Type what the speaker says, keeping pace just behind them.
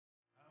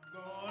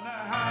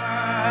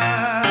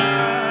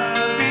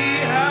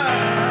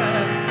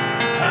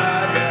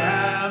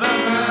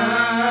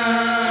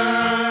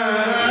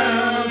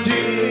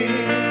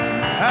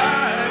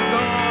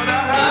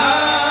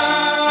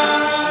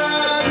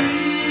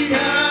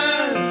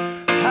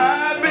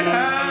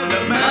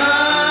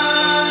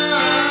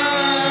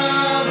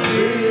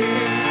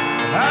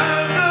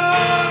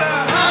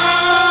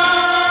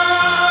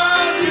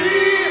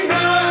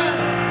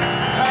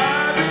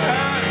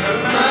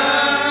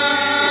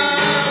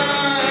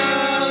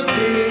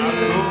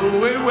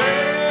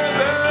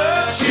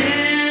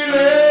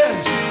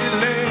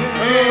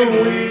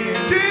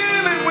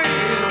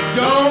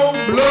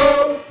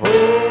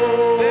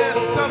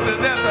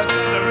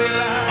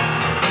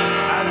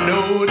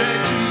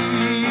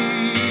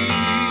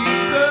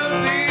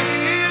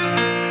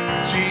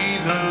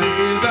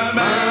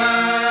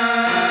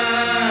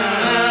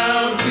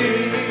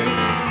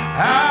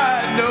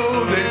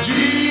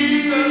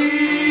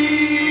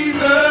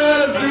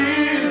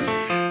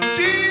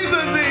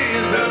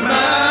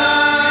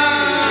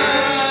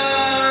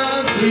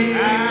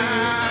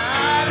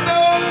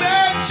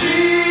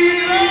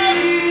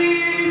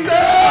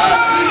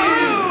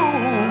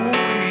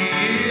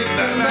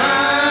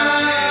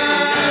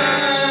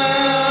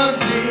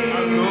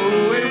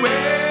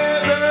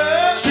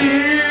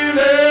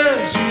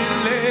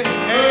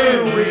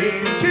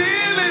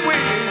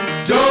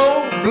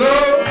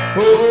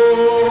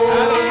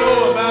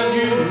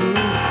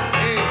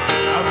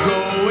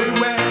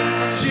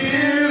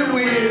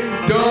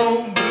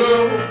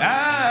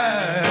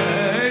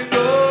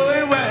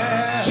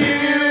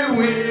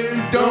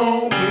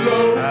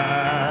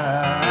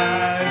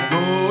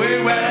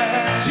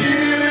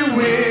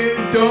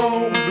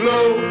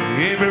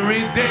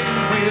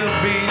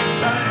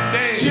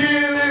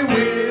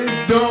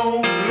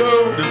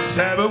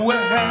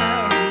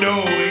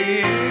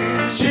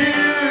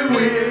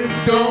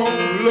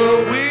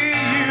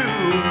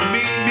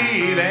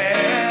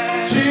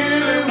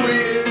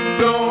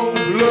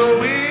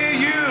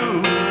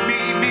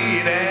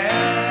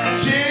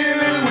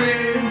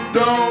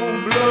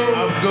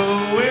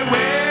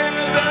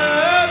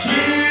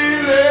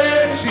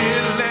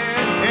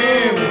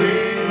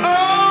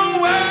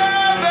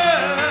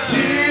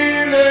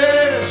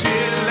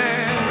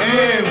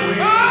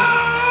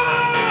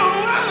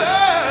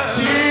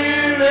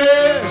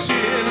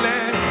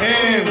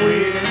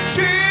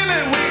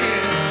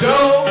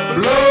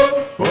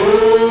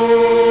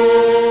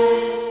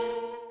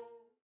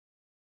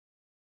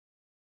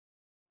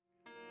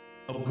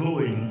I'm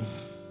going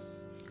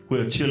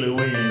where chilly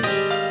winds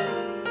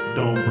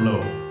don't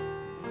blow.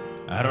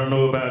 I don't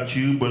know about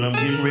you, but I'm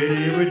getting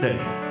ready every day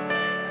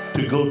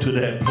to go to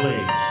that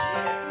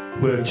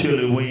place where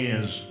chilly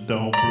winds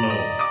don't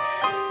blow.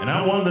 And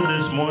I wonder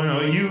this morning,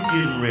 are you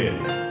getting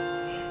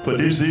ready? For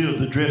this is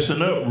the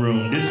dressing up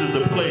room. This is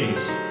the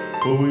place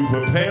where we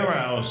prepare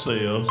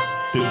ourselves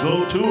to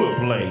go to a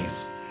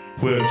place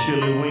where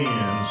chilly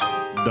winds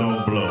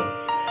don't blow.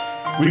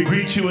 We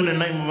greet you in the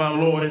name of our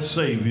Lord and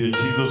Savior,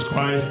 Jesus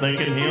Christ,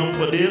 thanking him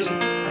for this,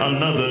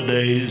 another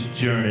day's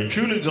journey.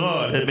 Truly,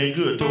 God has been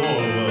good to all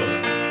of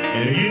us.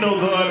 And if you know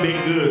God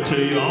been good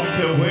to you, I don't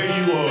care where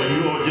you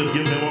ought just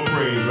give him a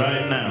praise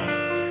right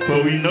now.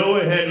 For we know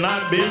it had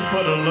not been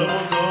for the love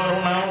of God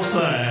on our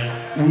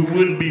side, we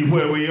wouldn't be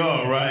where we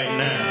are right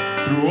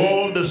now. Through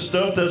all the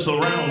stuff that's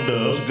around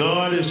us,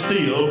 God is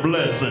still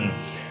blessing.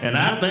 And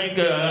I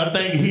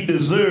think he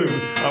deserves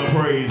a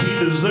praise. He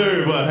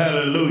deserves a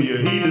hallelujah.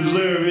 He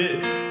deserves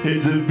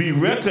it to be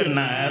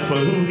recognized for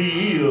who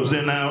he is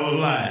in our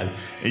life.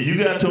 And you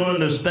got to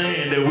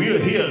understand that we are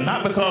here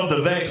not because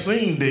the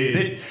vaccine did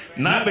it,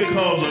 not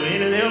because of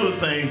any other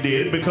thing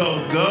did it,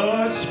 because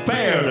God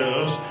spared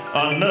us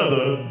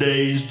another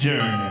day's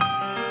journey.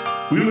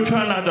 We will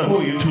try not to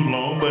hold you too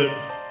long, but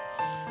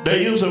there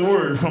is a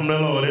word from the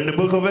Lord in the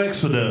book of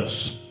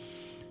Exodus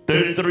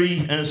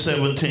 33 and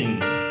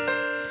 17.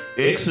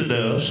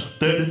 Exodus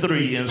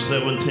 33 and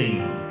 17.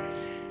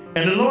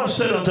 And the Lord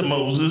said unto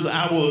Moses,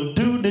 I will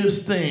do this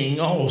thing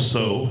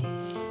also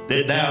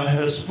that thou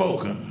hast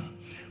spoken,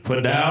 for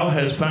thou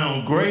hast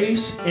found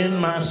grace in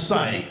my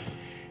sight,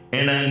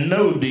 and I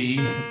know thee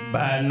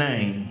by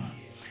name.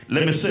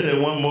 Let me say that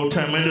one more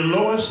time. And the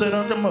Lord said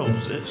unto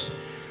Moses,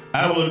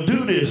 I will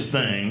do this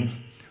thing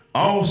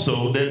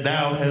also that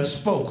thou hast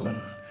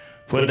spoken,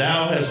 for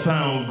thou hast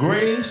found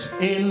grace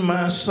in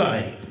my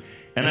sight,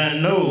 and I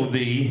know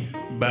thee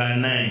by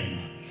name.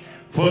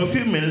 For a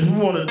few minutes, we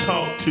want to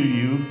talk to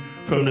you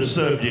from the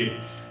subject,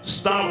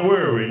 stop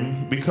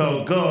worrying,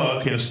 because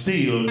God can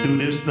still do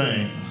this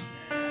thing.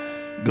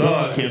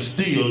 God can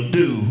still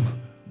do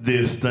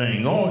this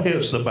thing. All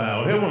heads are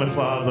bowed. Heavenly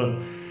Father,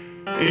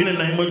 in the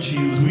name of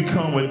Jesus, we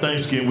come with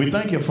thanksgiving. We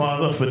thank you,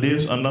 Father, for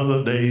this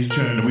another day's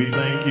journey. We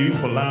thank you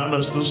for allowing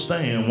us to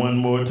stand one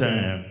more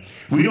time.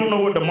 We don't know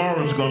what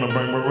tomorrow is going to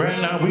bring, but right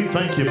now we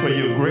thank you for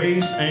your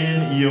grace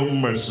and your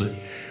mercy.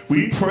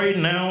 We pray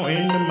now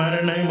in the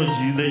mighty name of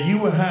Jesus that you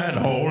will hide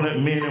all that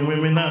men and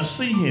women not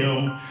see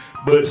him,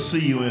 but see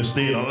you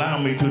instead. Allow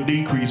me to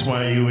decrease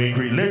while you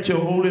increase. Let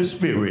your Holy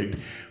Spirit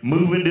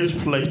move in this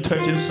place,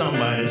 touching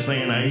somebody,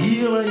 saying, I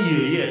heal a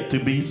year yet to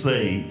be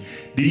saved.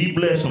 Thee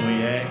bless them,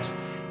 we ask.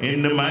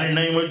 In the mighty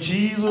name of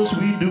Jesus,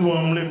 we do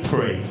humbly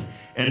pray.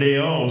 And they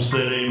all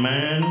said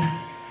amen,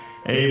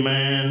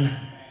 amen,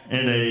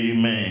 and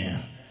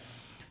amen.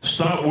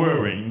 Stop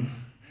worrying,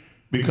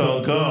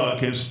 because God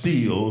can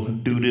still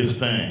do this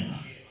thing.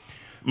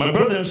 My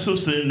brother and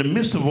sister, in the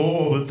midst of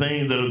all the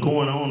things that are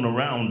going on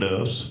around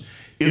us,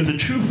 if the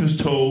truth is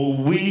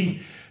told,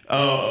 we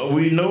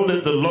know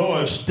that the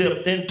Lord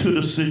stepped into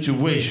the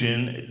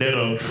situation that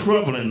are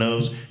troubling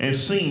us and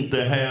seem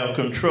to have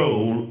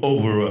control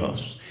over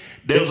us.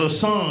 There's a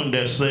song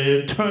that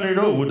said, turn it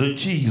over to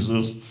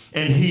Jesus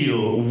and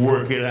he'll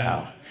work it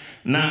out.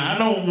 Now, I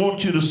don't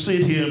want you to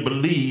sit here and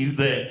believe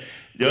that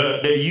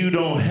you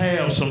don't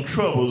have some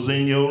troubles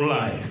in your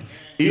life.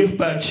 If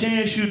by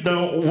chance you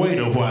don't wait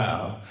a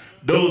while,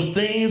 those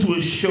things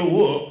will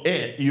show up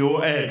at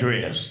your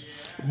address.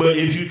 But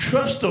if you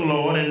trust the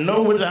Lord and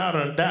know without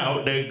a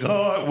doubt that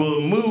God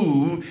will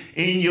move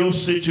in your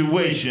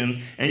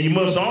situation, and you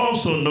must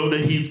also know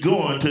that he's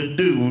going to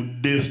do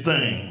this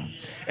thing.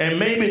 And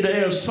maybe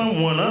there's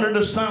someone under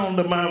the sound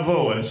of my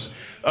voice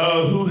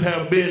who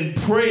have been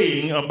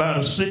praying about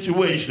a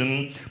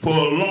situation for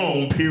a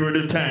long period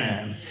of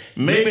time.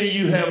 Maybe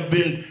you have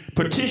been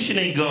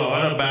petitioning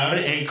God about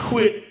it and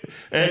quit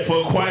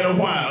for quite a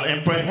while.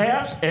 And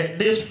perhaps at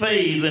this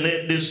phase and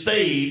at this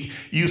stage,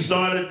 you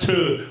started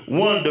to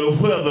wonder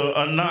whether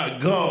or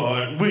not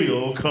God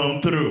will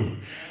come through.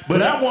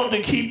 But I want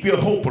to keep your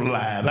hope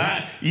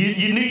alive.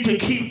 You need to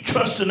keep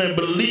trusting and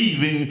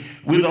believing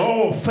with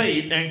all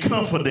faith and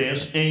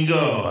confidence in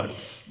God.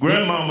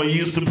 Grandmama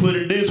used to put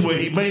it this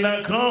way, he may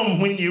not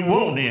come when you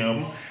want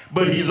him,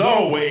 but he's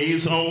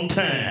always on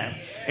time.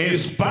 In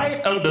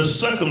spite of the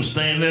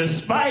circumstance, in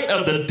spite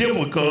of the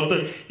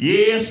difficulty,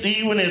 yes,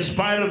 even in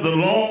spite of the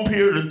long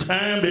period of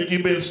time that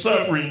you've been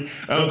suffering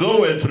or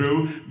going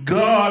through,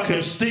 God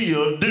can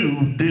still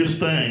do this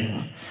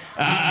thing.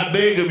 I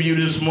beg of you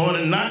this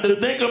morning not to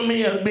think of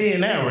me as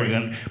being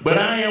arrogant, but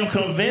I am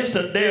convinced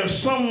that there's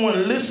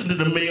someone listening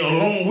to me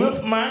along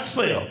with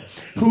myself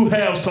who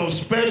have some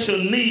special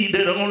need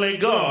that only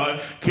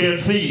God can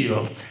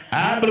feel.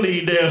 I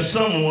believe there's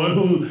someone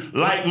who,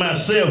 like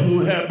myself, who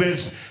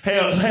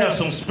have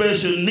some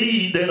special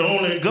need that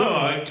only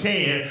God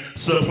can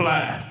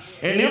supply.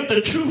 And if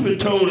the truth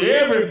is told,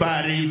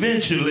 everybody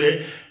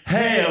eventually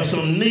have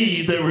some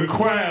needs that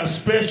require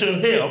special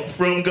help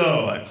from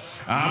God.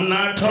 I'm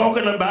not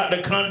talking about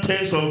the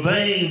context of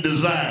vain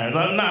desires.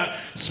 I'm not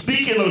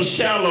speaking of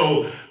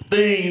shallow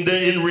things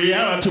that in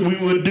reality we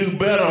would do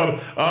better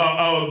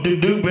or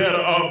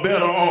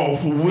better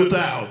off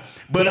without.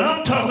 But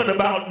I'm talking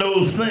about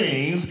those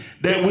things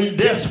that we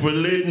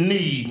desperately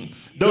need.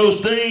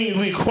 Those things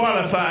we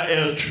qualify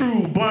as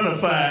true, bona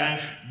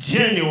fide,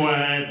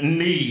 genuine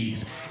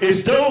needs.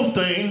 It's those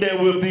things that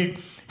will be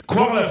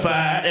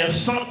qualified as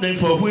something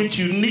for which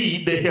you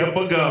need the help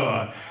of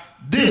God.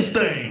 This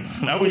thing,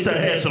 I wish I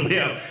had some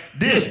help.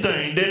 This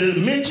thing that is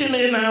mentioned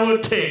in our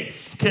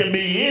text can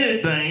be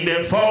anything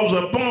that falls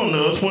upon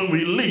us when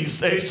we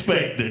least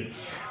expect it.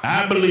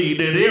 I believe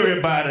that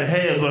everybody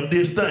has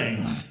this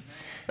thing.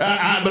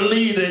 I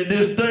believe that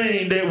this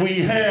thing that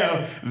we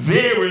have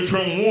varies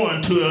from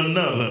one to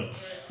another.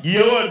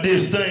 Your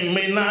this thing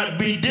may not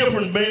be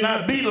different, may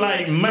not be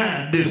like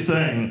my this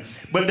thing.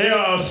 But there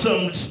are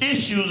some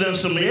issues and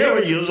some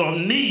areas of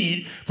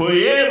need for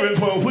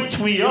which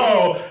we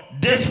all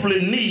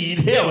desperately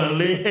need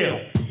heavenly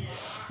help.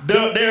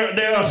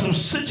 There are some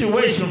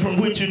situations from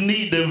which you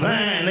need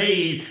divine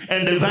aid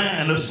and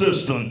divine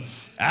assistance.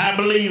 I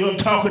believe I'm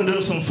talking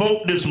to some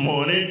folk this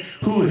morning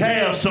who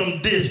have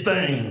some this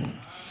thing.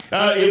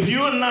 If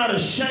you're not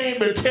ashamed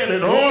to tell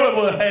it, all of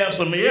us have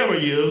some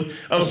areas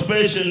of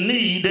special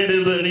need that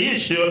is an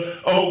issue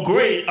of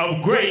great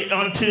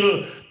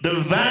until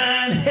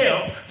divine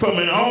help from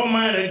an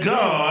almighty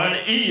God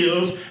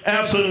is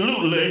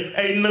absolutely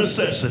a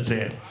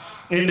necessity.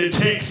 In the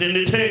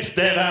text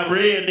that I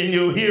read in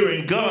your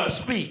hearing, God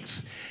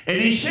speaks. And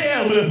he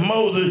shares with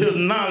Moses his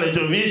knowledge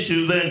of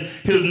issues and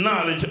his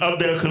knowledge of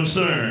their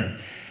concern.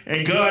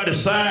 And God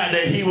decided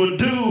that he would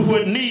do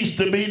what needs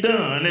to be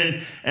done.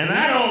 And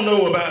I don't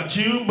know about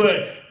you,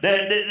 but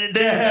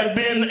there has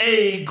been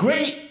a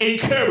great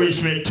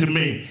encouragement to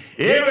me.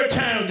 Every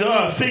time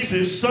God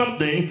fixes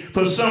something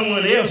for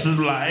someone else's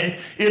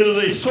life, it is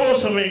a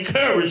source of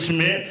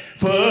encouragement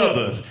for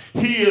others.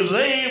 He is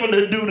able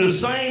to do the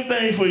same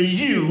thing for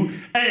you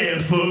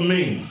and for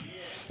me.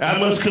 I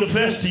must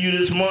confess to you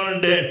this morning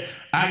that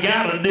I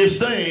got this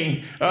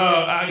thing.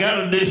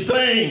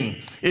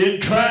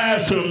 It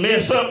tries to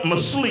mess up my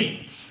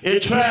sleep.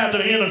 It tries to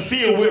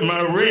interfere with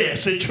my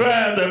rest. It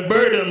tries to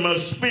burden my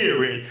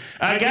spirit.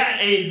 I got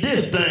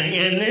this thing,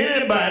 and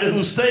anybody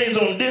who stays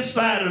on this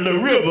side of the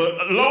river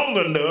long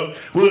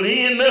enough will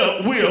end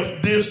up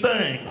with this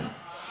thing.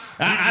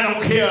 I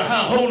don't care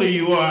how holy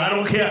you are. I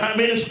don't care how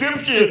many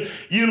scriptures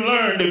you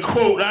learn to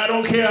quote. I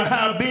don't care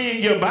how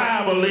big your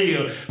Bible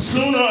is.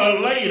 Sooner or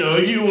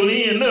later, you will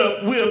end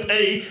up with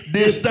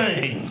this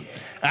thing.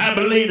 I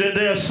believe that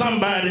there's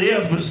somebody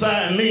else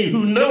beside me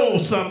who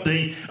knows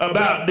something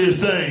about this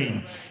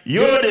thing.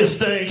 This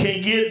thing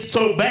can get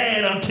so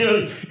bad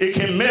until it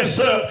can mess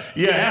up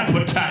your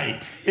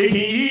appetite. It can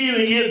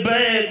even get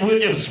bad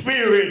with your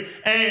spirit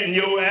and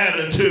your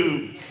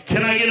attitude.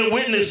 Can I get a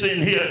witness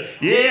in here?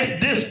 Yes,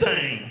 this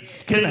thing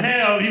can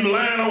have you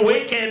lying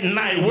awake at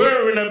night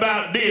worrying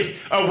about this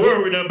or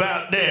worrying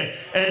about that.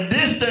 And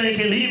this thing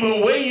can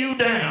even weigh you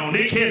down.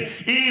 It can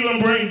even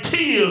bring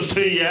tears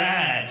to your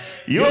eye.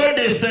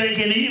 This thing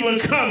can even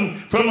come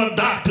from a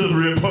doctor's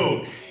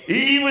report.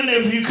 Even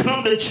if you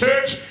come to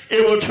church,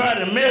 it will try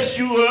to mess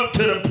you up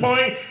to the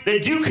point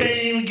that you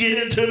can't even get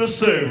into the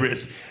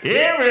service.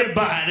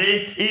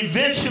 Everybody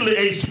eventually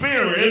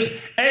experiences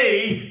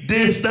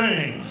this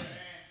thing.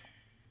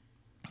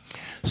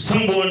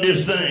 Someone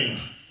this thing.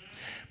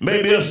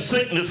 Maybe a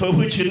sickness for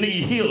which you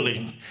need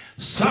healing.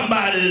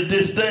 Somebody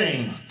this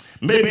thing.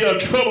 Maybe a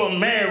troubled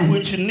marriage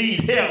which you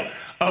need help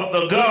of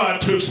the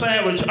God to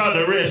salvage or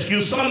the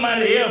rescue.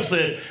 Somebody else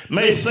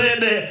may say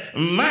that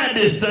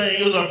this thing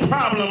is a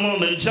problem on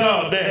the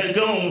job that has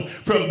gone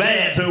from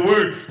bad to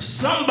worse.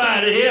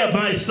 Somebody else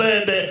might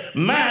say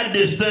that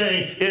this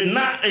thing is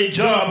not a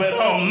job at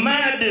all.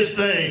 This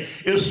thing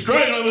is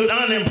struggling with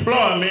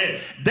unemployment.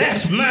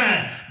 That's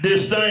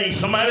this thing.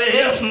 Somebody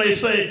else may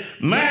say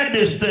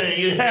this thing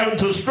is having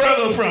to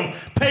struggle from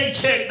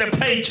paycheck to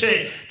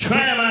paycheck,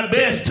 trying my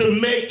best to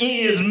make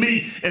ends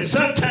meet, and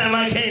sometimes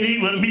I can't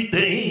even meet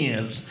the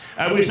ends.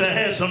 I wish I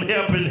had some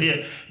help in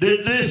here.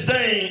 This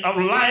thing of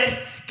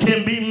life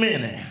can be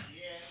many.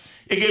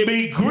 It can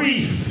be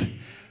grief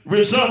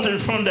resulting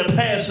from the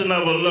passing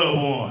of a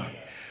loved one.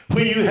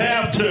 When you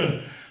have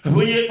to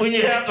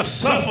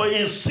suffer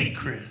in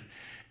secret,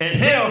 and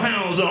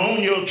hellhounds are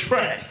on your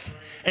track,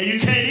 and you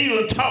can't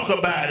even talk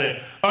about it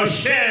or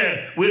share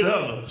it with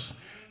others.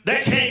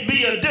 That can't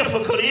be a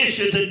difficult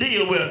issue to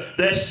deal with.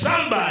 There's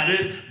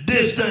somebody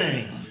this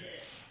thing.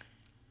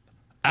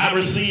 I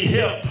received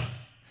help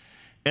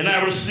and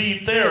I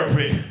received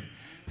therapy,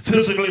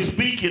 physically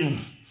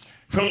speaking,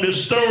 from the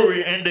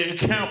story and the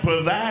account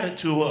provided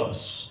to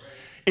us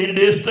in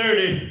this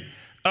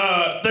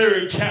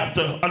 33rd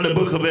chapter of the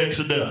book of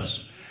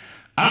Exodus.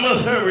 I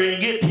must hurry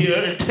and get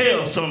here and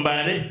tell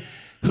somebody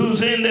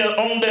who's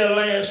on their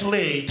last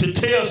leg, to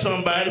tell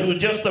somebody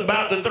who's just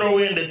about to throw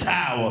in the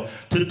towel,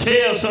 to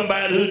tell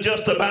somebody who's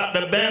just about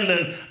to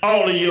abandon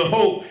all of your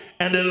hope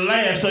and the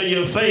last of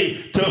your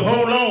faith, to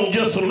hold on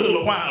just a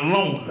little while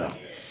longer.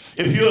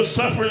 If you're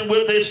suffering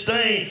with this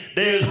thing,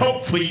 there's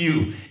hope for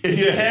you. If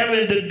you're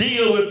having to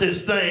deal with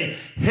this thing,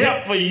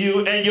 help for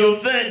you, and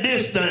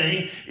this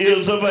thing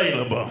is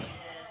available.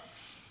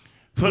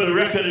 For the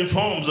record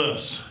informs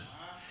us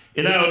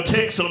in our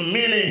text of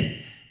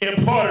many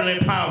important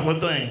and powerful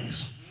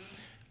things.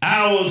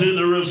 Ours is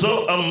the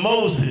result of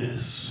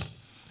Moses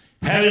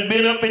having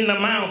been up in the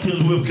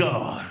mountains with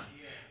God.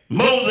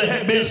 Moses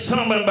had been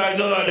summoned by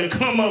God to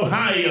come up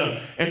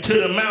higher into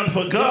the mountain,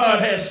 for God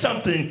had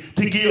something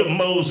to give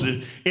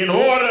Moses in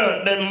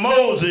order that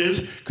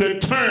Moses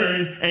could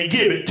turn and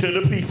give it to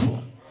the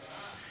people.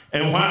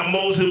 And while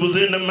Moses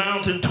was in the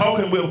mountain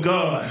talking with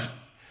God,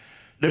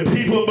 the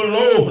people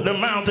below the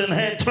mountain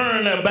had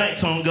turned their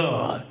backs on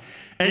God.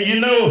 And you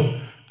know,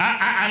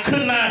 I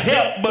could not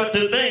help but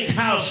to think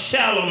how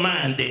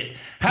shallow-minded,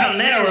 how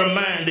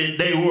narrow-minded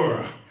they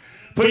were.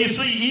 For you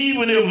see,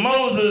 even if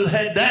Moses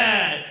had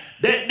died,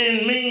 that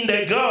didn't mean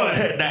that God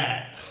had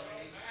died.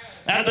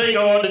 I think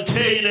I ought to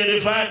tell you that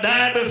if I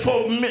died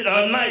before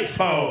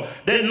nightfall,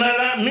 that does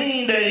not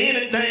mean that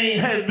anything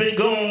has been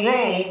going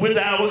wrong with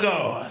our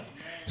God.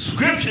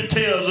 Scripture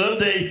tells us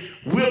they,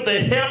 with the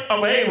help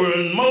of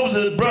Aaron,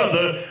 Moses'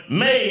 brother,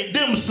 made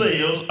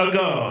themselves a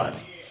god.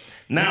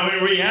 Now,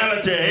 in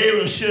reality,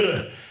 Aaron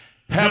should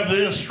have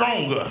been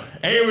stronger.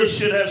 Aaron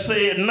should have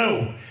said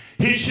no.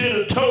 He should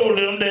have told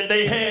them that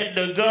they had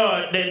the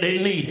God that they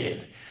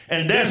needed.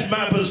 And that's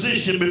my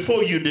position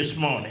before you this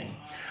morning.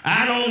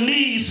 I don't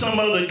need some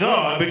other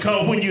God,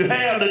 because when you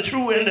have the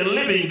true and the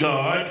living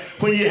God,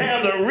 when you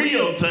have the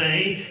real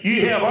thing,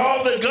 you have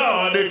all the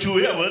God that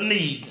you ever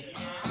need.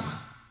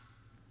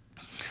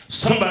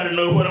 Somebody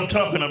knows what I'm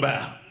talking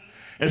about.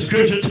 And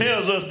Scripture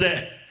tells us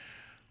that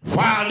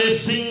while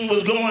this scene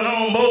was going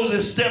on,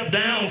 Moses stepped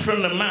down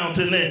from the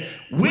mountain and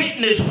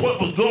witnessed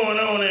what was going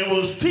on and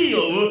was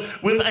filled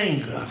with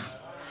anger.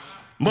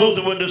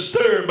 Moses was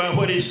disturbed by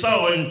what he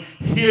saw, and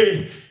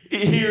here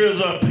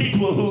is a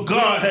people who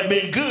God had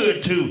been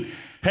good to,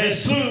 had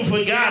soon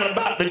forgot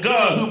about the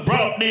God who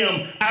brought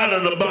them out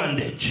of the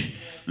bondage.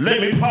 Let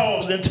me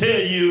pause and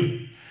tell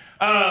you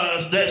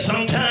that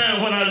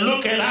sometimes when I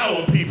look at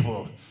our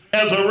people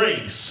as a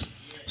race,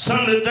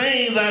 some of the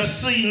things I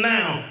see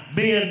now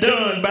being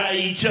done by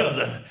each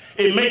other,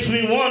 it makes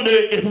me wonder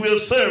if we're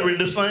serving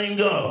the same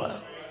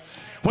God.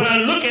 When I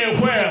look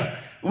at where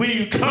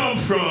we've come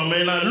from,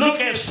 and I look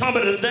at some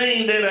of the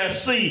things that I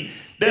see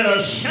that are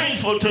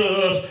shameful to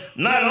us,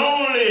 not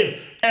only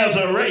as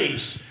a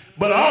race,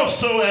 but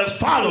also as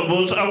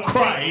followers of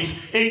Christ,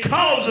 it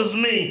causes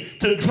me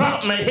to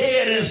drop my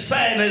head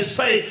inside and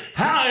say,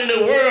 how in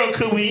the world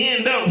could we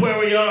end up where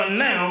we are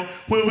now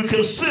when we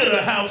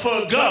consider how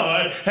far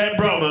God had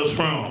brought us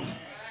from?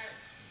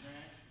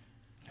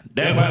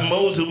 That's why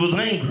Moses was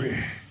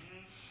angry.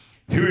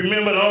 He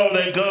remembered all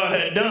that God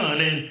had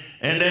done,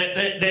 and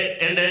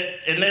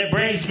that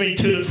brings me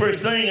to the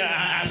first thing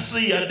I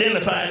see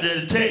identified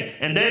in the text,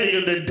 and that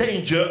is the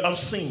danger of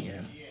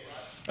sin.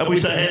 I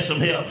wish I had some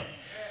help.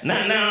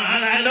 Now,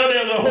 I know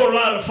there's a whole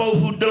lot of folks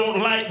who don't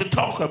like to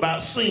talk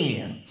about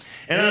sin,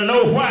 and I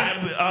know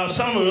why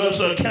some of us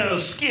are kind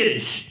of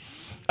skittish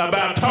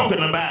about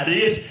talking about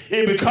it.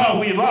 It's because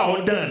we've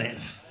all done it.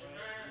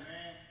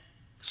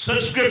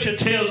 Such Scripture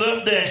tells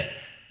us that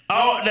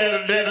all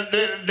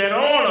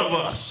of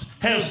us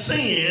have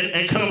sinned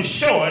and come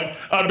short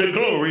of the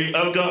glory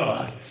of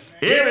God.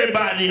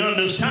 Everybody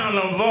under the sound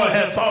of voice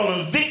have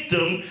fallen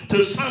victim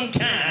to some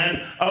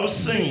kind of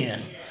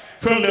sin.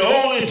 From the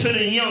oldest to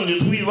the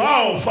youngest, we've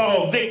all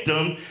fallen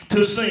victim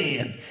to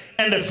sin.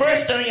 And the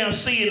first thing I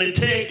see in the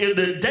text is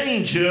the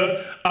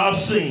danger of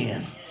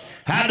sin.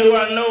 How do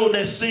I know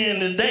that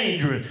sin is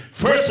dangerous?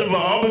 First of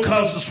all,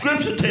 because the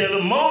Scripture tells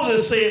us,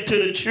 Moses said to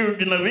the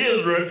children of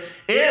Israel,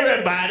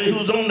 everybody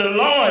who's on the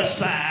Lord's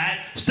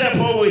side, step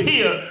over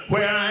here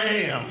where I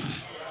am.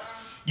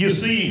 You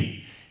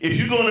see, if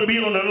you're going to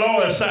be on the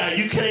Lord's side,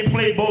 you can't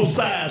play both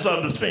sides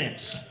of the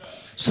fence.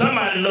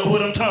 Somebody know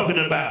what I'm talking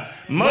about.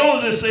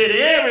 Moses said,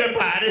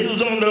 everybody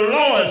who's on the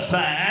Lord's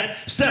side,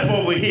 step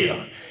over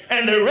here.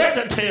 And the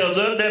record tells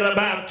us that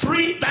about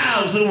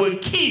 3,000 were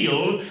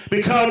killed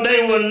because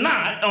they were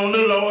not on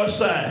the Lord's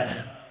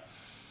side.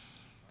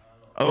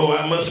 Oh,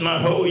 I must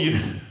not hold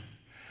you.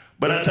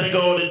 But I think I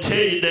ought to tell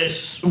you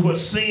that's what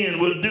sin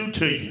will do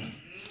to you.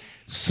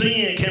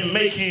 Sin can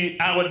make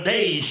our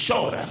days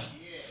shorter.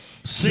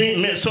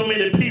 Sin, so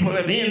many people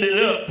have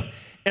ended up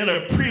in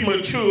a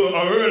premature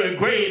or early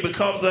grave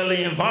because of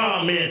the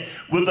involvement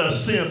with a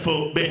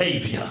sinful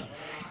behavior.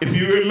 If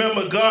you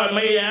remember, God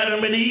made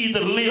Adam and Eve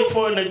to live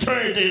for an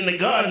eternity in the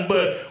garden,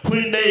 but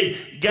when they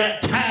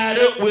got tied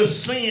up with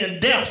sin,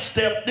 death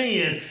stepped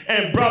in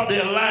and brought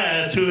their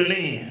lives to an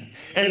end.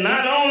 And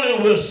not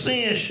only will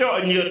sin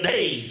shorten your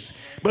days,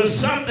 But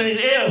something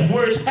else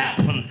worse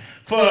happened.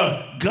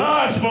 For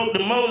God spoke to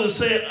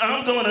Moses and said,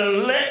 I'm going to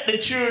let the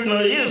children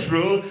of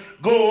Israel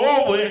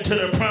go over into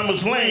the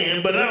promised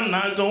land, but I'm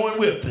not going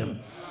with them.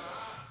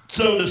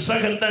 So the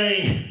second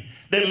thing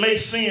that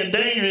makes sin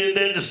dangerous is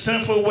that the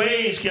sinful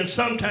ways can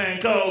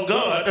sometimes cause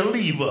God to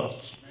leave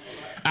us.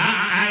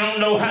 I don't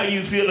know how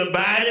you feel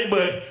about it,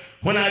 but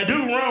when I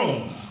do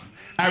wrong,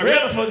 I'd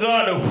rather for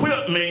God to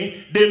whip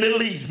me than to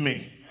leave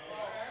me.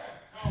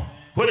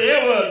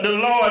 Whatever the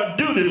Lord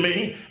do to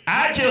me,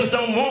 I just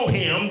don't want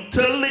him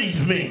to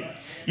leave me.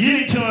 You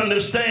need to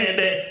understand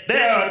that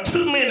there are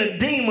too many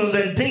demons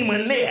and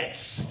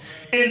demonettes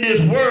in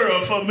this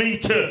world for me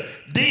to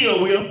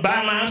deal with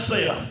by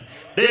myself.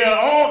 There are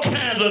all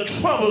kinds of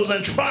troubles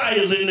and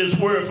trials in this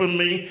world for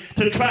me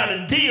to try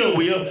to deal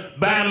with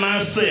by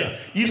myself.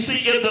 You see,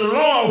 if the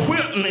Lord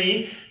whipped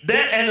me,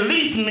 that at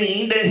least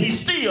means that he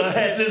still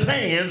has his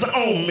hands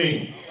on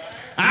me.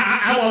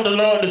 I want the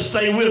Lord to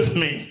stay with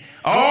me.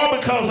 All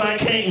because I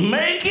can't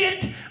make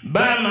it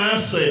by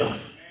myself.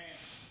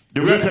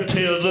 The record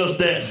tells us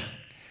that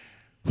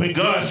when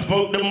God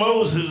spoke to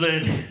Moses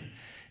and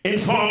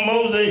informed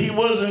Moses that he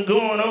wasn't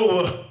going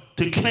over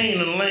to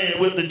Canaan land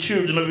with the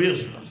children of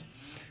Israel,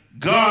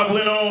 God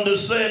went on to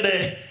say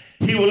that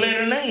he would let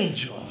an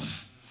angel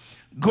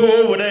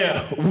go over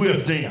there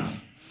with them.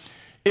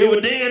 It was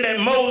then that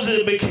Moses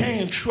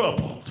became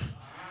troubled.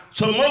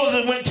 So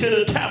Moses went to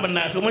the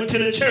tabernacle, went to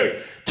the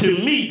church to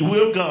meet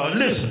with God.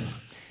 Listen,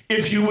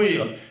 if you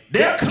will,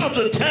 there comes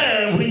a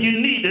time when you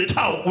need to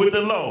talk with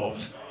the Lord.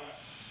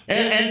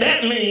 And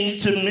that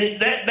means to me,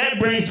 that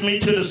brings me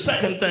to the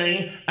second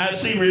thing I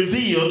see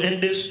revealed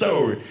in this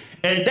story.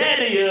 And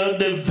that is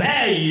the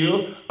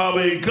value of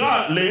a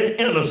godly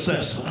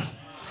intercessor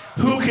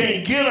who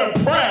can get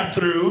a prayer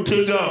through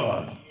to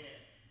God.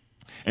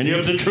 And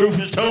if the truth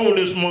is told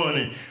this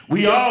morning,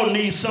 we all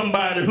need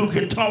somebody who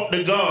can talk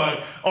to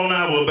God on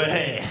our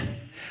behalf.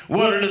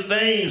 One of the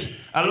things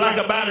I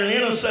like about an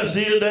intercessor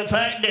is the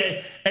fact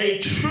that a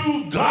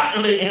true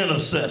godly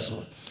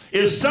intercessor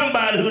is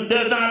somebody who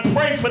does not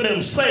pray for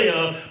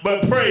themselves,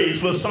 but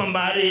prays for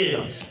somebody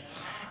else.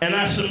 And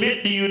I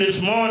submit to you this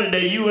morning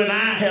that you and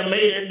I have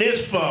made it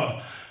this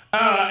far,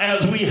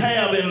 as we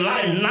have in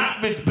life,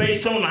 not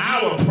based on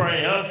our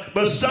prayer,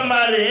 but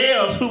somebody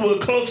else who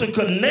was closely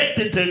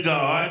connected to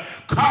God,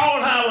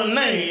 called our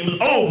names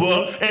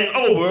over and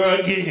over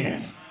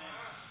again.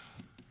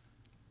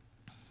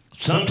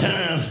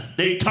 Sometimes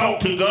they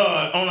talk to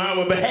God on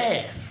our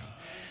behalf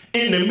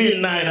in the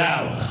midnight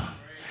hour.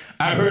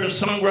 I heard a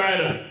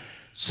songwriter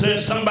say,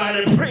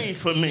 somebody prayed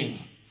for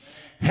me,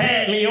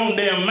 had me on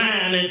their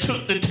mind and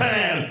took the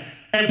time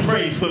and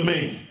prayed for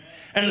me.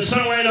 And the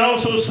songwriter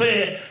also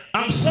said,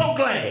 I'm so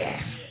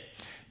glad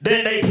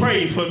that they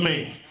prayed for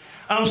me.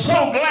 I'm so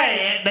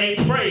glad they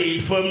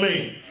prayed for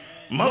me.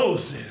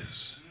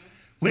 Moses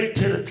went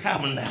to the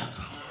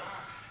tabernacle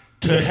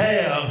to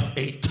have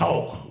a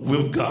talk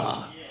with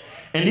God.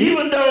 And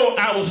even though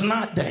I was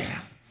not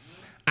there,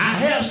 I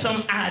have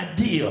some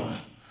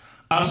idea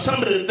of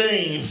some of the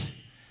things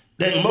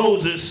that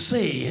Moses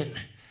said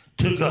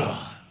to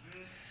God.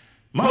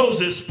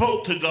 Moses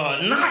spoke to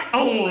God not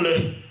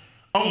only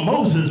on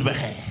Moses'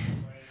 behalf,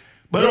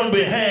 but on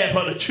behalf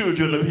of the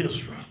children of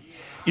Israel.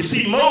 You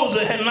see,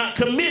 Moses had not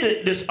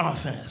committed this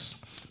offense.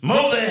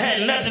 Moses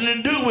had nothing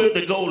to do with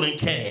the golden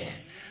calf.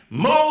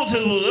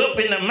 Moses was up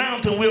in the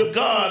mountain with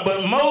God,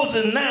 but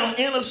Moses now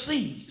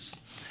intercedes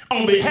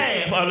on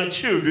behalf of the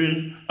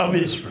children of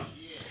Israel.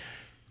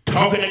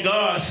 Talking to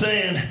God,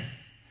 saying,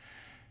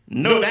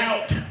 no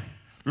doubt,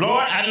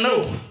 Lord, I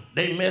know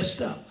they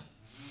messed up.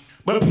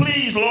 But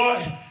please, Lord,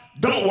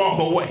 don't walk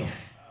away.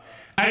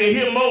 I can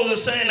hear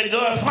Moses saying to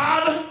God,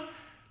 Father,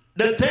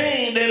 the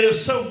thing that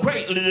is so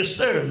greatly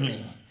disturbed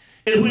me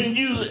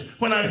is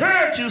when I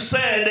heard you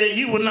say that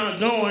you were not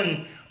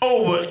going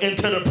over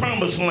into the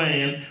promised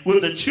land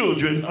with the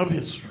children of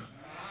Israel.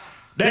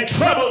 That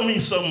troubled me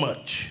so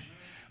much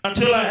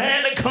until I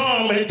had to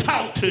come and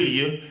talk to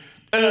you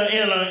in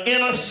an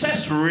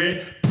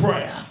intercessory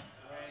prayer.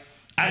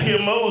 I hear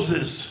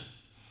Moses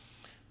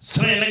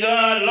saying to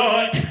God,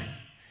 Lord,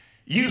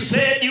 you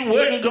said you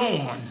wasn't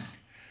going,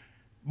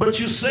 but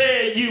you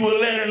said you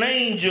would let an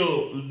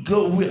angel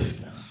go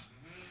with them.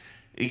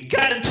 You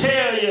got to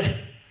tell you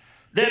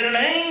that an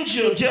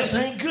angel just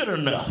ain't good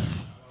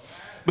enough.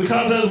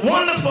 Because as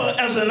wonderful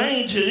as an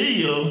angel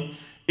is,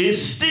 it's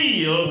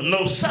still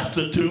no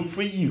substitute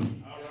for you.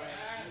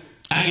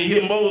 I can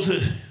hear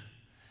Moses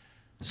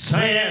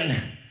saying,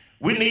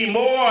 we need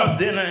more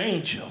than an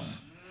angel.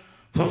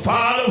 For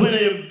Father, when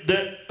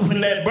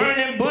that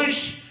burning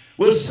bush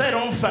was set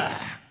on fire,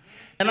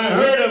 and I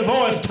heard a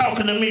voice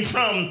talking to me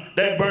from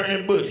that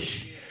burning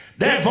bush,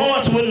 that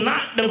voice was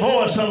not the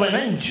voice of an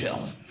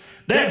angel.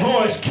 That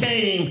voice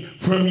came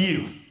from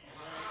you.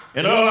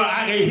 And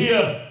I can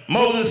hear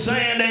Moses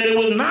saying that it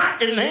was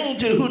not an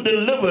angel who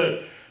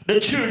delivered the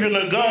children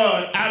of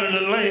God out of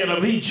the land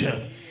of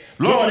Egypt.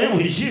 Lord, it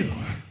was you.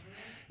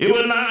 It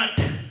was not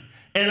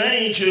an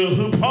angel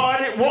who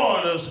parted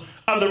waters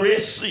of the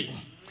Red Sea.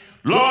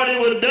 Lord, it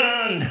was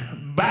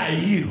done by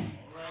you.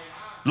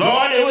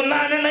 Lord, it was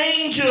not an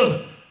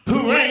angel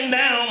who rained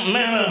down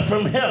manna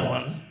from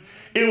heaven.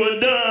 It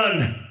was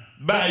done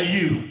by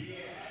you.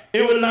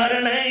 It was not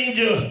an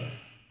angel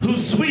who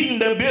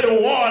sweetened the bitter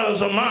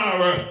waters of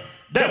Mara.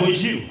 That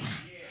was you.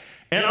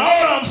 And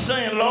all I'm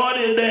saying, Lord,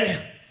 is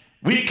that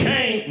we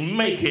can't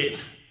make it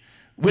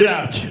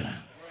without you.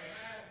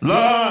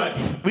 Lord,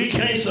 we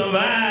can't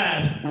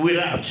survive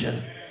without you.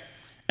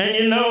 And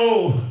you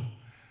know,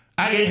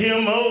 I can hear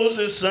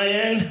Moses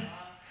saying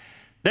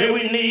that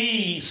we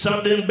need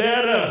something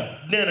better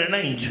than an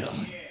angel.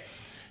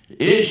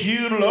 It's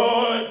you,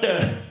 Lord,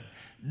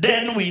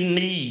 that we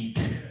need.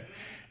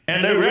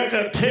 And the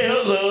record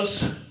tells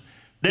us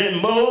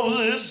that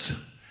Moses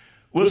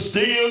was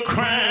still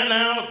crying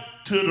out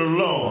to the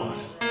Lord.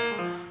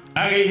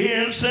 I can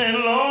hear him saying,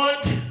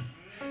 Lord,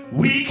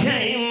 we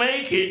can't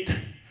make it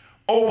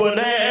over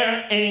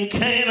there in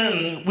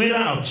Canaan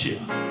without you.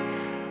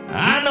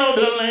 I know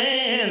the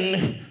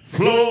land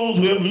flows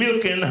with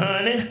milk and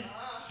honey,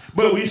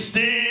 but we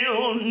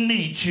still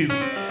need you.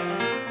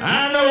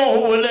 I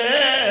know over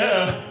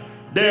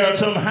there are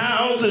some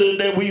houses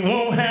that we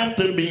won't have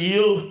to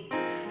build,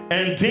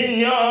 and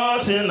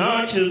vineyards and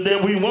orchards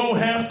that we won't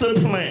have to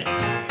plant.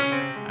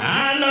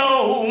 I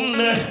know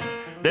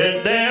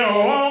that there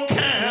are all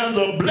kinds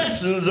of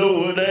blessings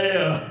over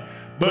there,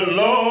 but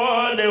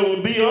Lord, they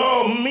will be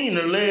all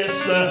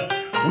meaningless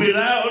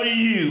without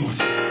you.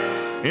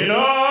 You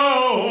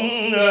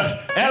know,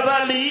 as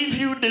I leave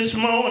you this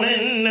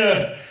morning,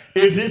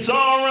 if it's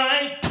all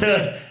right,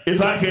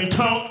 if I can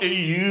talk to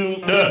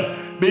you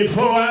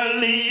before I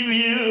leave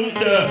you,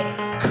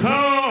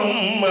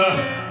 come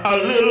a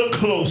little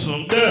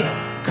closer.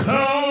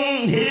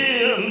 Come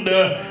here,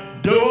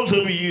 those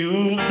of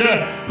you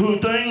who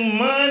think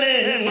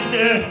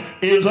money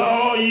is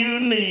all you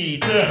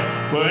need.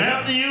 For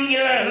after you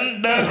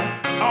get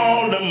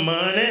all the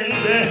money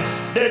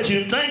that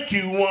you think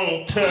you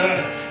want,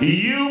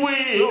 you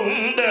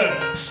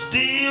will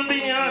still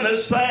be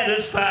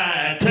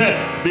unsatisfied,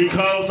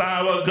 because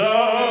our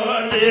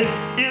God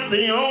is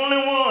the only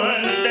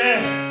one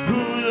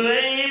who's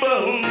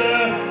able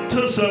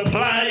to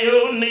supply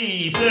your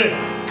needs.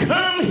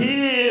 Come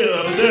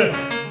here,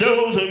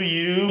 those of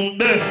you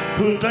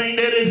who think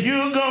that if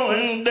you're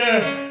going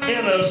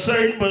in a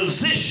certain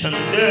position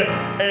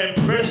and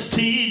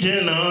prestige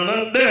and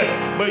honor,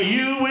 but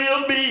you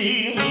will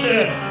be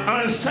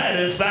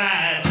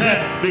unsatisfied,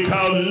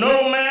 because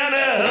no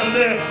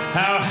matter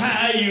how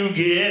high you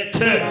get,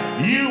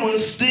 you will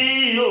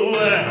still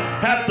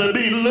have to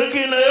be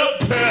looking up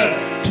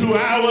to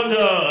our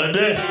God.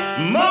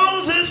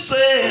 Moses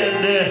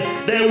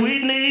said that we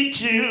need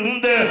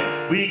you,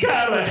 we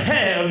gotta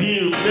have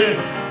you.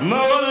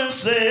 Moses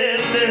said,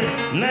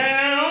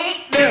 now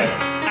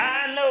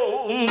I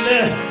know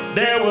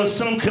there were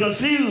some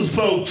confused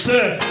folks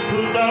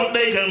who thought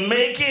they could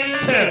make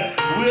it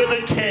with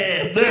the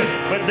calf,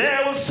 but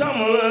there were some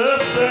of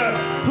us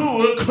who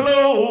were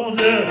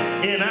clothed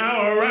in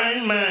our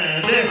right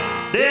mind.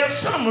 There's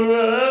some of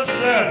us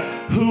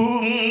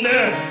who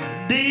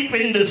deep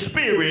in the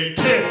spirit,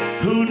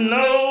 who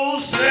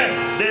knows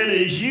that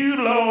it's you,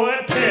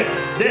 Lord,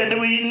 that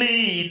we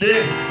need.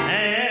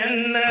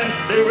 And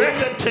the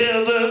record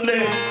tells us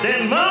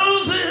that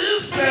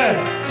Moses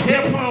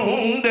kept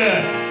on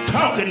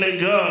talking to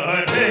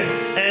God,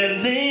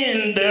 and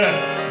then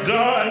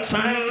God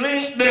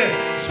finally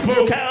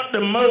spoke out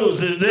to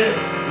Moses.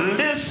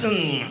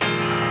 Listen,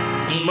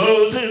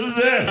 Moses,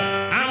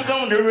 I'm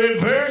going to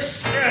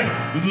reverse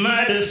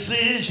my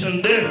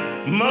decision.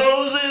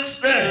 Moses,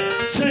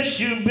 since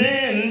you've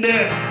been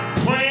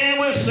praying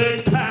with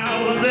such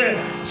power,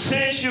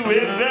 since you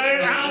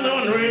revert, I'm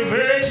going to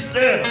reverse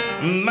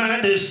my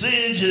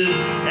decision.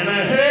 And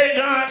I heard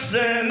God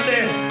saying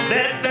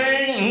that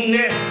thing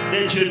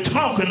that you're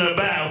talking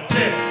about,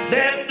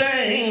 that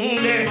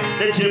thing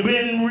that you've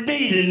been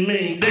needing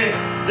me,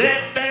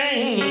 that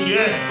thing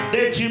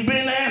that you've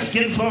been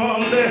asking for,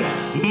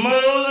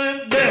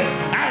 Moses,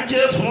 I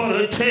just want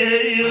to tell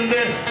you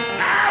that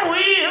I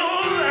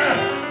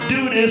will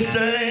do this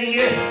thing.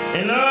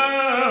 And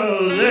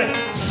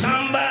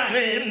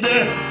somebody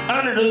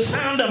under the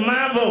sound of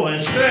my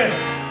voice,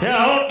 I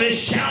ought to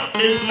shout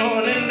this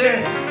morning.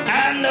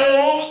 I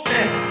know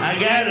I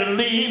got to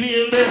leave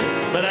you,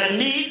 but I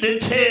need to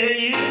tell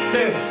you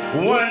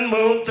one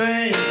more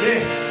thing.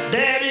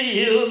 That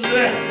is,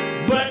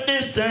 but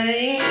this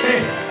thing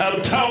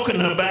I'm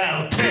talking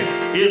about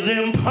is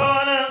the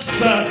importance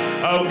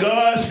of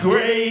God's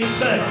grace.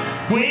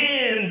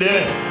 When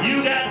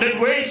you got the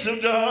grace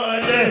of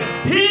God,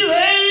 He's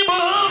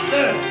able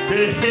to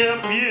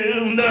help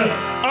you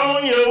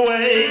on your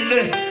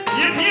way.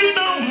 If you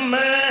don't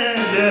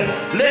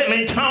mind, let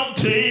me talk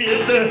to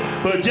you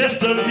for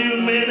just a few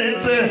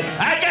minutes.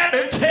 I got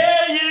to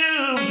tell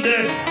you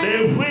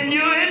that when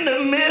you're in the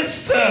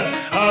midst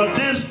of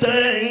this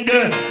thing,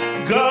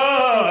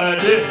 God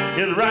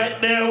is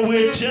right there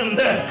with you.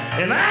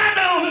 And I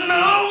don't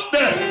know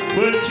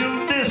what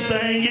this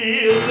thing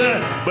is,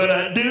 but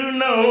I do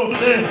know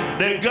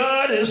that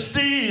God is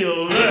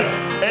still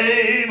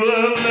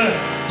able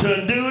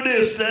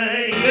this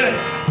thing.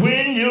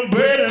 When you're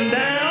burdened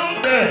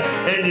down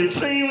and it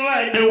seems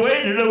like the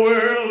weight of the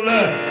world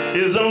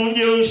is on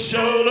your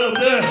shoulder,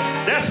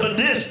 that's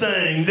this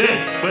thing.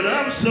 But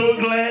I'm so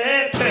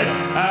glad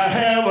I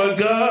have a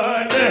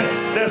God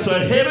that's a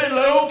heavy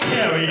load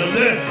carrier.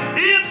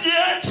 It's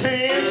your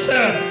chance.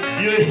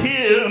 You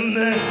hear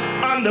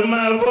under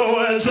my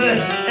voice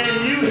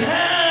and you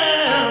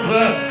have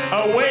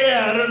a way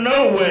out of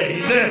no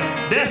way.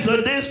 That's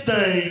this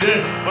thing.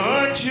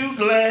 Aren't you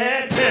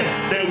glad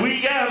that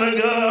we got a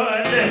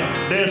God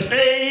that's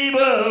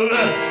able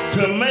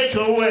to make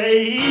a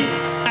way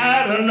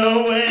out of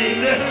no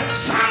way?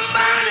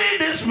 Somebody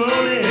this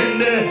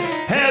morning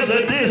has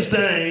this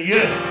thing.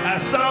 I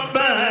stopped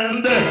by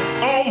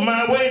on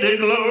my way to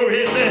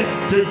glory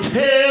to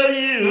tell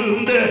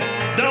you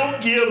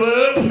don't give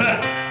up,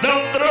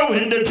 don't throw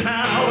in the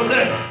towel.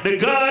 The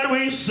God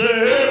we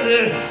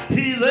serve,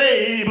 He's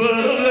able.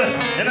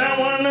 And I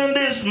wonder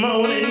this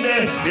morning,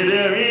 is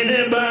there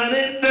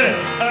anybody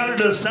under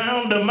the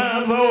sound of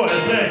my voice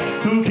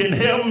who can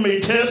help me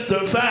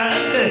testify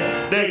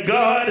that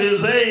God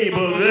is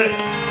able?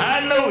 I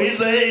know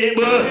He's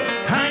able.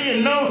 How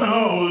you know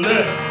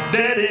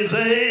that He's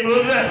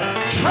able?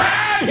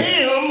 Tried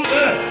Him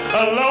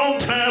a long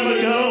time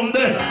ago.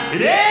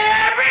 And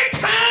every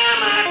time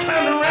I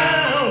turn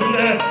around,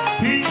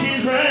 He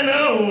keeps right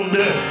on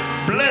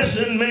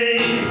blessing me.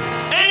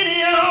 Ain't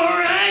He all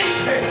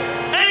right?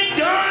 Ain't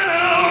God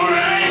all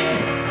right?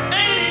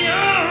 Ain't He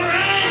all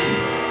right?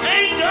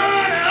 Ain't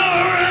God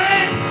all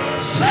right?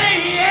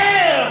 Say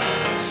yeah,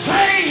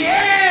 say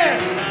yeah.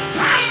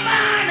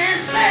 Somebody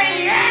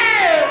say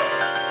yeah.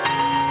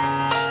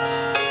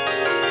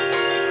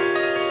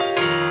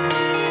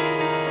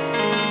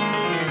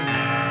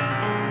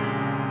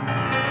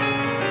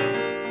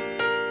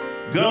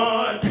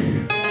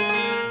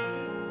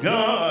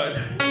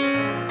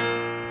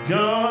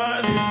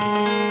 God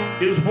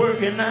is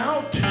working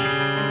out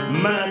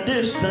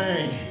this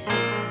thing.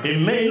 It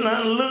may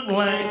not look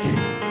like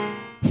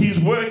He's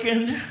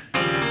working,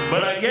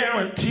 but I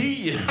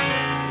guarantee you,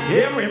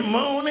 every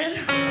morning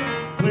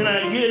when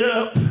I get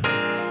up,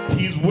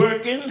 He's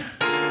working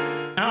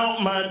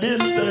out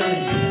this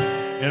thing.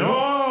 And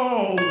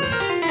all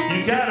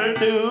you gotta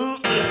do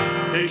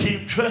is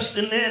keep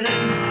trusting in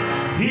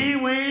Him. He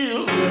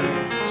will.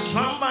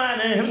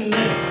 Somebody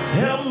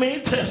help me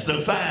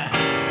testify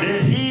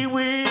that He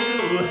will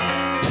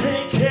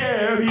take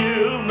care of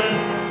you.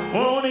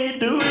 Won't He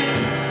do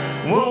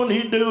it? Won't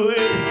He do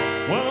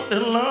it? Won't the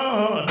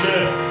Lord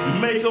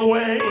make a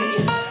way?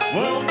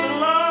 Won't the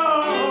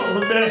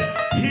Lord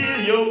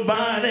heal your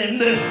body?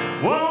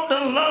 Won't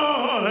the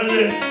Lord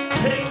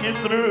take you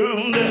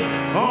through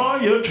all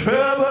your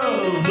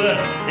troubles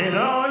and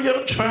all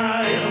your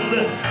trials?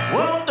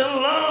 Won't the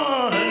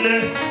Lord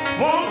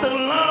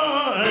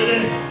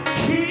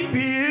keep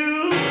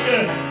you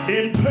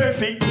in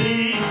perfect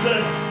peace?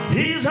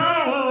 He's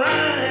all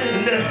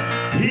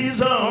right.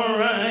 He's all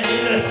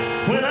right.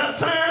 When I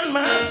find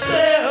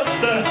myself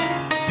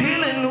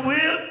dealing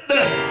with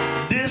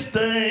this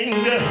thing,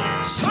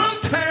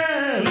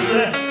 sometimes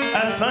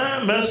I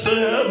find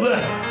myself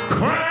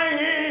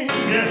crying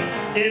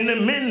in the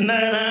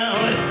midnight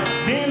hour.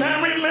 Then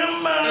I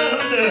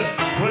remembered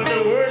what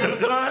the Word of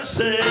God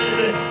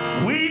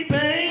said.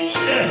 Weeping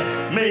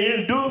may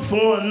endure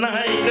for a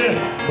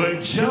night,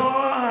 but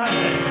joy,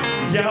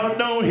 y'all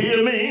don't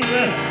hear me.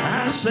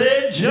 I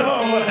said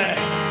joy,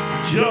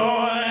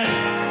 joy,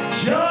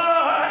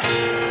 joy,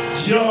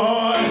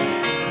 joy,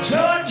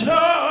 joy,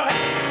 joy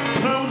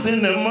comes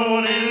in the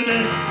morning.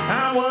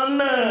 I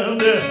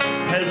wonder,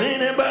 has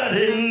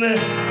anybody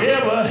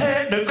ever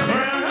had to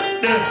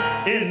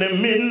cry in the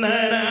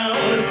midnight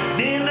hour?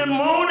 Then the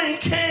morning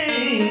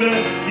came,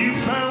 you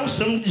found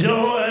some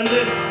joy.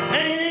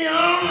 Ain't He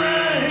all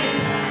right?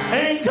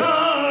 Ain't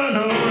God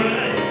all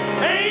right?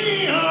 Ain't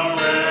He all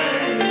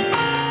right?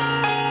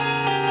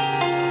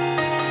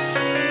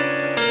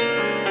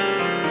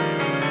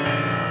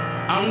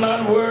 I'm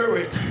not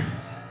worried.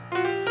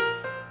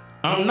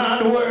 I'm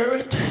not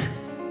worried.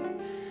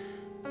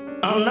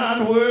 I'm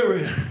not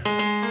worried.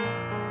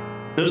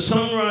 The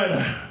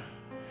songwriter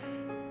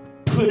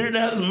put it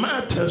as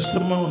my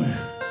testimony.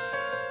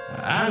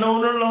 I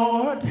know the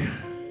Lord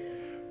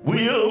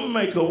will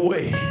make a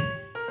way.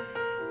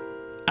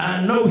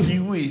 I know He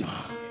will.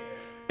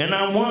 And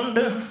I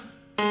wonder,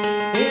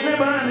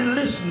 anybody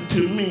listen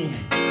to me,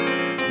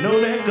 know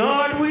that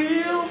God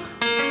will,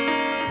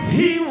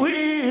 He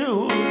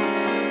will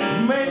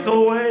make a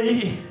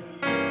way.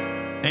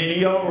 Ain't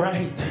He all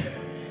right?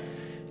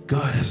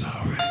 God is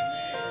all right.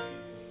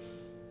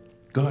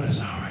 God is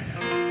all right.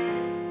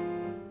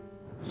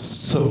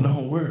 So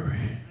don't worry.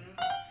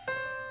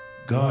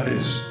 God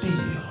is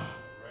still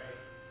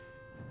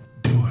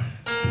doing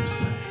this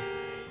thing.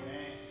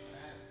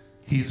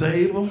 He's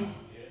able,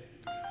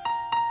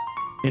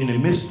 in the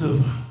midst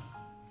of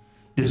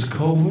this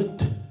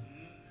COVID,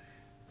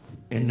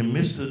 in the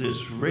midst of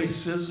this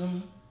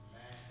racism,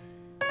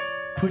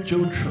 put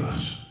your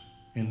trust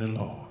in the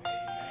Lord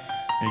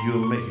and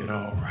you'll make it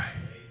all right.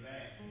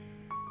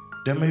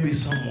 There may be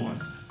someone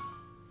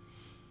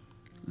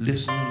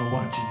listening or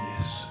watching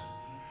this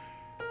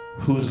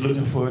who is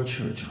looking for a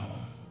church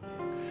home.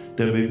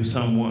 There may be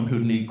someone who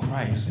needs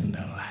Christ in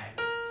their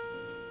life.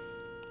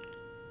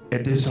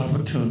 At this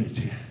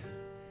opportunity,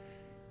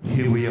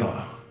 here we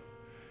are.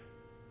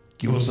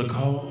 Give us a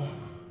call,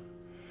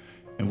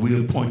 and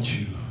we'll point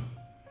you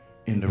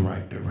in the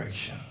right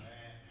direction.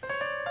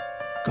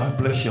 God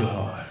bless your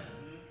heart,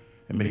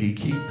 and may he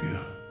keep you,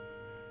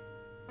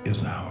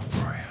 is our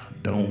prayer.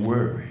 Don't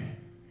worry.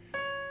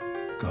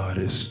 God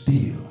is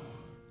still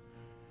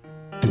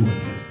doing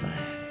his thing.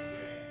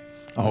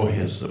 All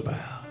heads are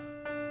bowed.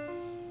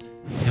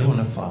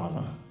 Heavenly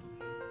Father,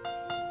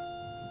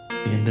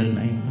 in the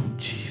name of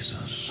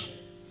Jesus,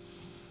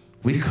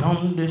 we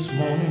come this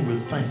morning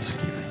with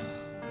thanksgiving,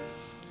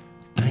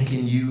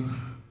 thanking you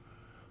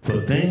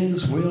for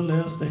things well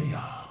as they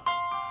are.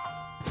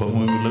 For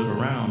when we look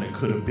around, it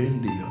could have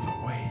been the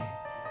other way.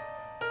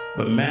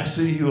 But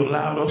Master, you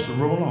allowed us to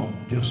roll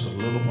on just a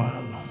little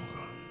while longer.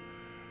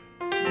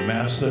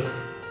 Master,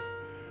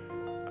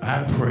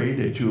 I pray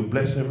that you will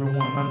bless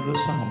everyone under the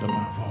sound of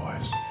my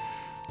voice.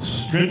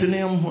 Strengthen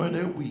them where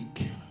they're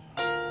weak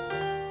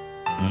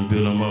and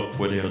build them up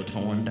where they're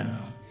torn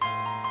down.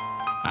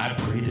 I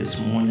pray this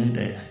morning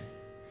that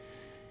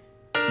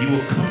you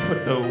will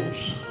comfort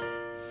those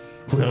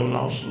who have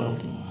lost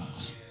loved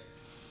ones.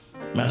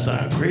 Master,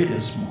 I pray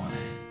this morning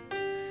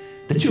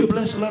that you'll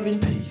bless Love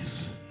and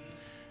Peace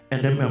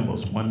and their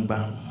members one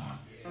by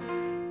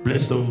one.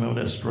 Bless those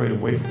members that strayed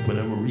away for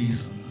whatever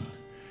reason,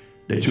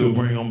 that you'll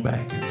bring them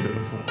back into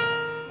the fold.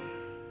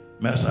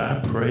 Master, I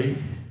pray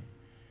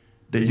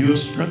that you'll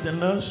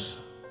strengthen us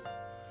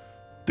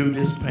through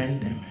this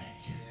pandemic.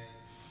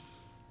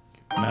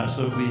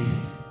 Master,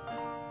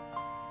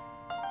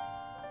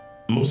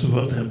 most of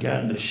us have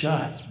gotten the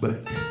shots,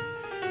 but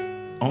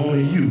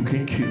only you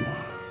can cure.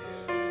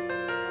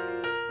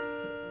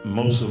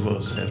 Most of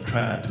us have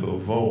tried to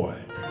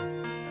avoid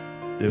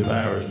the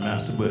virus,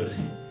 Master, but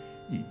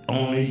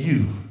only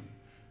you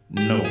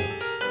know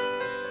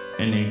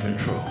and in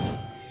control.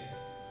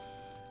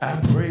 I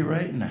pray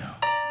right now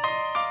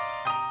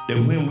that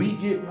when we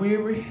get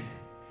weary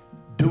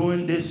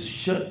during this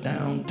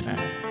shutdown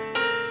time,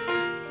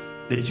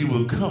 that you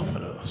will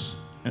comfort us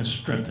and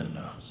strengthen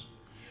us.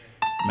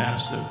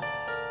 Master,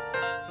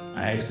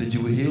 I ask that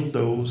you will heal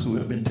those who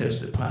have been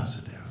tested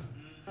positive.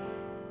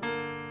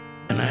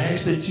 And I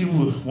ask that you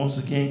will once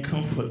again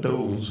comfort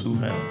those who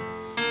have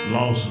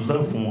lost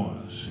loved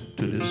ones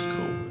to this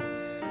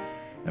COVID.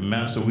 And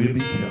Master, we'll be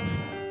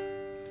careful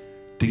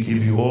to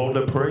give you all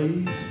the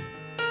praise,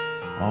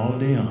 all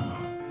the honor,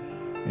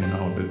 and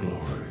all the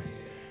glory.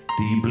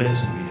 Be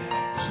blessed, we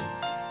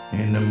ask.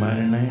 In the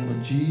mighty name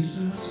of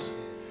Jesus,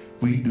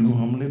 we do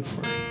humbly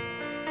pray.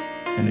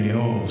 And they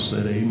all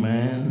said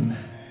amen,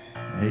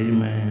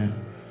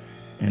 amen,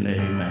 and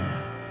amen.